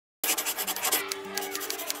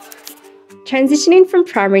Transitioning from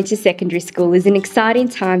primary to secondary school is an exciting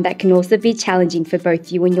time that can also be challenging for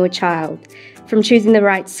both you and your child. From choosing the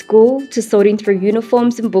right school to sorting through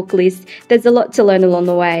uniforms and book lists, there's a lot to learn along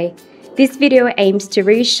the way. This video aims to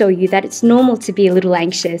reassure you that it's normal to be a little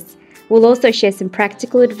anxious. We'll also share some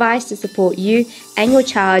practical advice to support you and your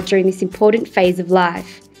child during this important phase of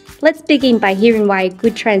life. Let's begin by hearing why a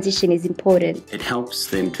good transition is important. It helps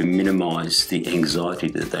them to minimise the anxiety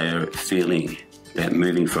that they are feeling about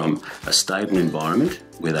moving from a stable environment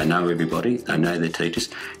where they know everybody, they know their teachers,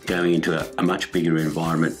 going into a much bigger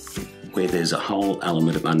environment where there's a whole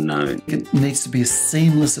element of unknown. It needs to be as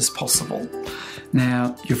seamless as possible.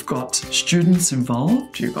 Now, you've got students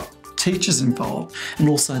involved, you've got teachers involved, and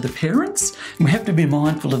also the parents. And we have to be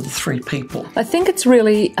mindful of the three people. I think it's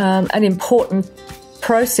really an important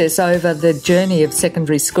process over the journey of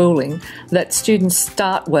secondary schooling that students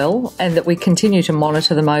start well and that we continue to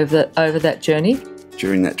monitor them over that journey.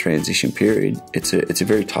 During that transition period, it's a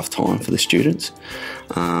very tough time for the students.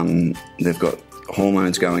 They've got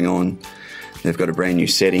hormones going on, they've got a brand new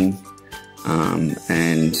setting,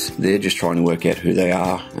 and they're just trying to work out who they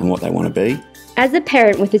are and what they want to be. As a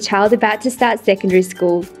parent with a child about to start secondary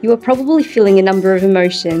school, you are probably feeling a number of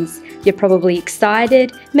emotions. You're probably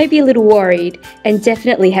excited, maybe a little worried, and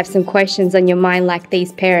definitely have some questions on your mind like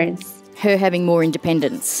these parents. Her having more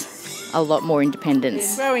independence, a lot more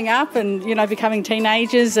independence. Growing up and, becoming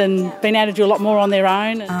teenagers and being able to do a lot more on their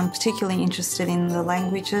own. I'm particularly interested in the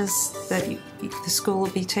languages that the school will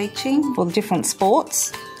be teaching, or the different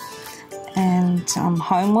sports, and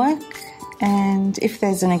homework. And if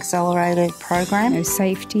there's an accelerated program.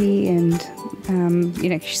 Safety and,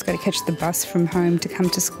 she's got to catch the bus from home to come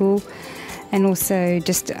to school. And also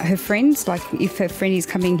just her friends, like if her friend is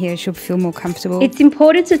coming here, she'll feel more comfortable. It's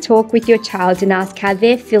important to talk with your child and ask how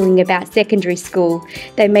they're feeling about secondary school.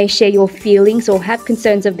 They may share your feelings or have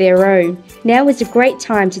concerns of their own. Now is a great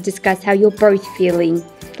time to discuss how you're both feeling.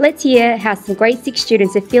 Let's hear how some grade 6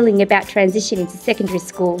 students are feeling about transitioning to secondary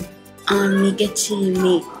school. You get to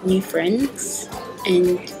meet new friends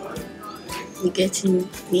and you get to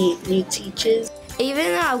meet new teachers. Even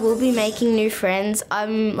though I will be making new friends,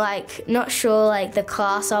 I'm not sure the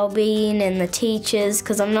class I'll be in and the teachers,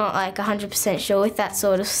 because I'm not 100% sure with that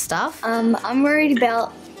sort of stuff. I'm worried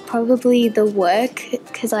about probably the work,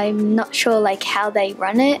 because I'm not sure how they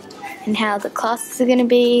run it and how the classes are going to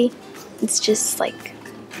be. It's just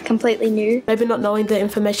completely new. Maybe not knowing the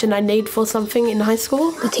information I need for something in high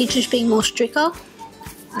school. The teachers being more stricter,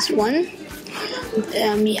 that's one.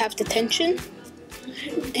 You have detention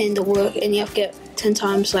and the work, and you have to get 10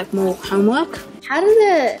 times more homework. How do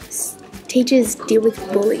the teachers deal with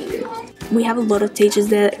bullying? We have a lot of teachers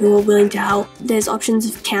there who are willing to help. There's options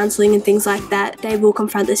of counselling and things like that. They will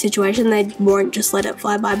confront the situation. They won't just let it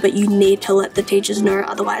fly by, but you need to let the teachers know,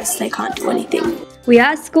 otherwise they can't do anything. We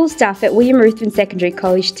asked school staff at William Ruthven Secondary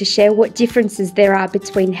College to share what differences there are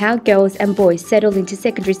between how girls and boys settle into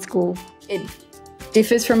secondary school. It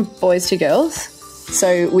differs from boys to girls.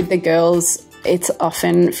 So with the girls, it's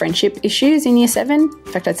often friendship issues in Year 7.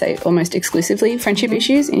 In fact, I'd say almost exclusively friendship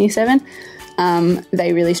issues in Year 7.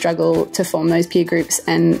 They really struggle to form those peer groups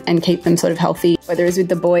and keep them sort of healthy. Whereas with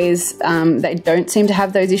the boys, they don't seem to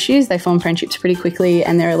have those issues. They form friendships pretty quickly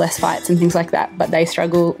and there are less fights and things like that, but they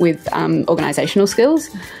struggle with organisational skills.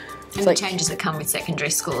 And the changes that come with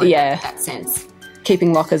secondary school in that sense.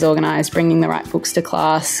 Keeping lockers organised, bringing the right books to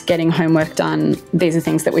class, getting homework done. These are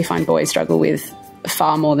things that we find boys struggle with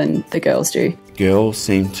far more than the girls do. Girls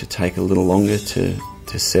seem to take a little longer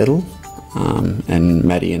to settle. And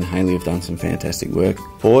Maddie and Hayley have done some fantastic work.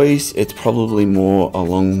 Boys, it's probably more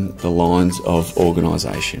along the lines of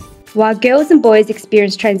organisation. While girls and boys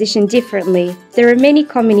experience transition differently, there are many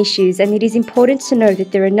common issues, and it is important to know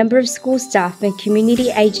that there are a number of school staff and community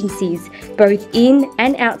agencies, both in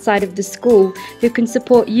and outside of the school, who can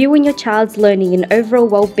support you and your child's learning and overall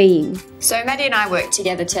well-being. So Maddie and I work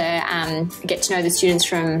together to get to know the students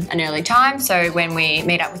from an early time. So when we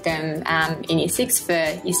meet up with them in Year 6 for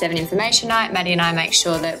Year 7 information night, Maddie and I make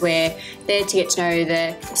sure that we're there to get to know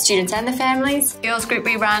the students and the families. Girls group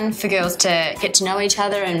we run for girls to get to know each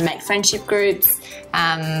other and make friendship groups,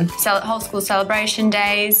 whole school celebration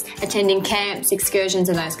days, attending camps, excursions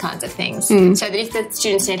and those kinds of things. So that if the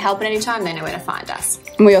students need help at any time, they know where to find us.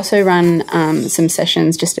 We also run some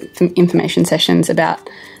sessions, just information sessions about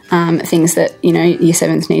things that, Year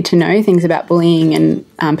 7s need to know, things about bullying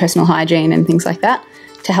and personal hygiene and things like that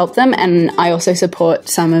to help them. And I also support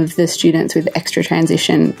some of the students with extra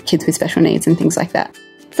transition, kids with special needs and things like that.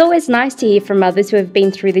 It's always nice to hear from others who have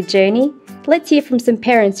been through the journey. Let's hear from some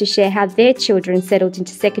parents who share how their children settled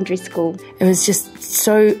into secondary school. It was just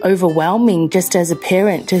so overwhelming just as a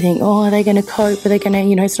parent to think, oh, are they going to cope? Are they going to,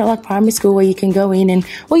 you know, it's not like primary school where you can go in and,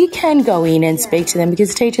 well, you can go in and speak to them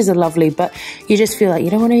because teachers are lovely, but you just feel like you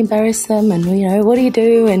don't want to embarrass them and, you know, what do you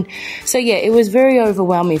do? And so, yeah, it was very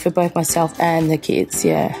overwhelming for both myself and the kids,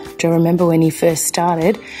 yeah. Do you remember when he first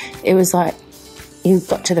started, it was like, he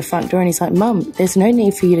got to the front door and he's like, Mum, there's no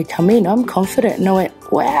need for you to come in. I'm confident. And I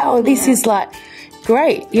went, wow, this is like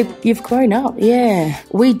great. You've grown up. Yeah.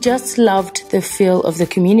 We just loved the feel of the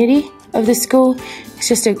community of the school. It's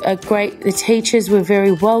just a great, the teachers were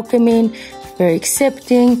very welcoming, very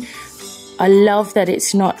accepting. I love that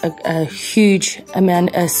it's not a huge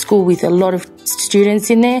amount, a school with a lot of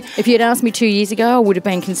students in there. If you'd asked me 2 years ago, I would have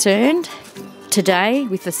been concerned. Today,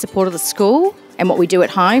 with the support of the school and what we do at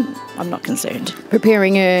home, I'm not concerned.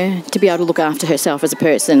 Preparing her to be able to look after herself as a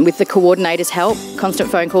person with the coordinator's help, constant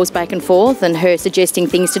phone calls back and forth, and her suggesting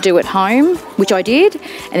things to do at home, which I did,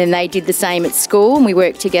 and then they did the same at school and we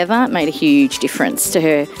worked together. It made a huge difference to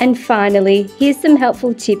her. And finally, here's some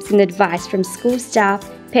helpful tips and advice from school staff,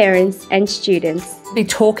 parents and students. Be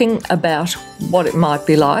talking about what it might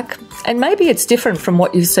be like, and maybe it's different from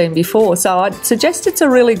what you've seen before, so I'd suggest it's a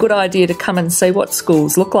really good idea to come and see what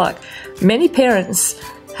schools look like. Many parents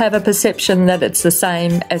have a perception that it's the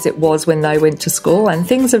same as it was when they went to school, and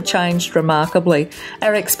things have changed remarkably.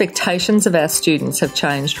 Our expectations of our students have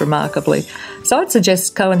changed remarkably. So I'd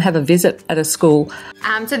suggest go and have a visit at a school.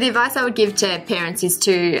 So the advice I would give to parents is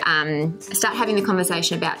to start having the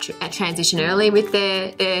conversation about transition early with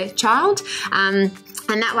their child.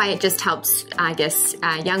 And that way it just helps, I guess,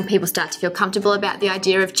 young people start to feel comfortable about the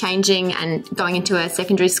idea of changing and going into a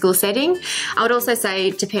secondary school setting. I would also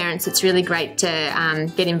say to parents it's really great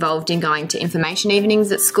to get involved in going to information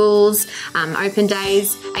evenings at schools, open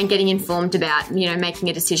days, and getting informed about, you know, making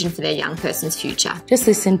a decision for their young person's future. Just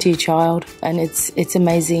listen to your child, and it's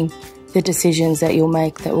amazing the decisions that you'll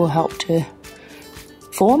make that will help to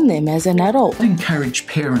form them as an adult. I encourage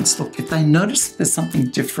parents, look, if they notice that there's something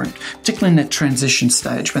different, particularly in that transition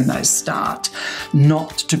stage when they start,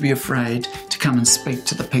 not to be afraid to come and speak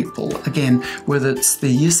to the people. Again, whether it's the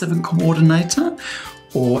Year 7 coordinator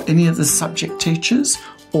or any of the subject teachers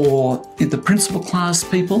or the principal class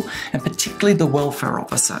people, and particularly the welfare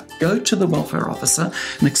officer. Go to the welfare officer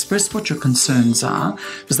and express what your concerns are,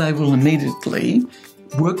 because they will immediately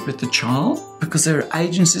work with the child, because there are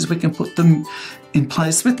agencies we can put them in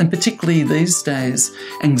place with, and particularly these days,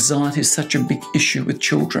 anxiety is such a big issue with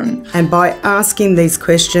children. And by asking these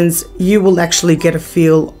questions, you will actually get a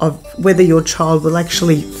feel of whether your child will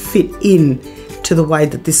actually fit in to the way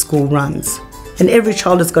that this school runs. And every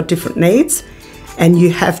child has got different needs, and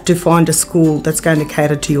you have to find a school that's going to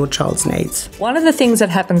cater to your child's needs. One of the things that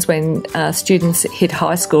happens when students hit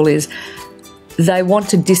high school is they want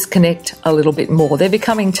to disconnect a little bit more. They're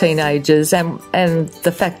becoming teenagers, and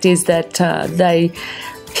the fact is that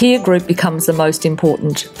peer group becomes the most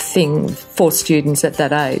important thing for students at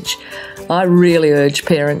that age. I really urge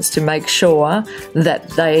parents to make sure that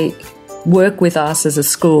they work with us as a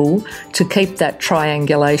school to keep that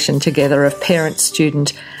triangulation together of parent,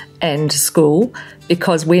 student and school,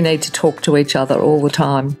 because we need to talk to each other all the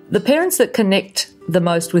time. The parents that connect the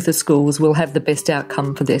most with the schools will have the best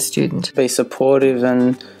outcome for their student. Be supportive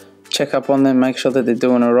and check up on them, make sure that they're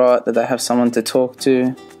doing all right, that they have someone to talk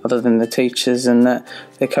to other than the teachers, and that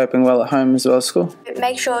they're coping well at home as well as school.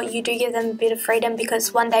 Make sure you do give them a bit of freedom,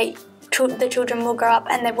 because one day the children will grow up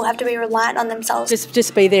and they will have to be reliant on themselves.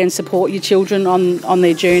 Just be there and support your children on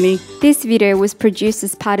their journey. This video was produced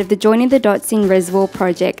as part of the Joining the Dots Reservoir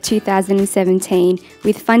project 2017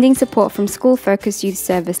 with funding support from School Focus Youth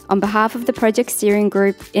Service. On behalf of the project steering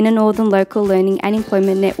group, Inner Northern Local Learning and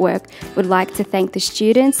Employment Network, would like to thank the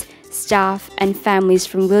students, staff and families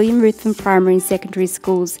from William Ruthven Primary and Secondary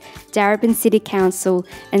Schools, Darebin City Council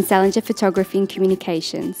and Salinger Photography and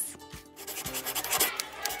Communications.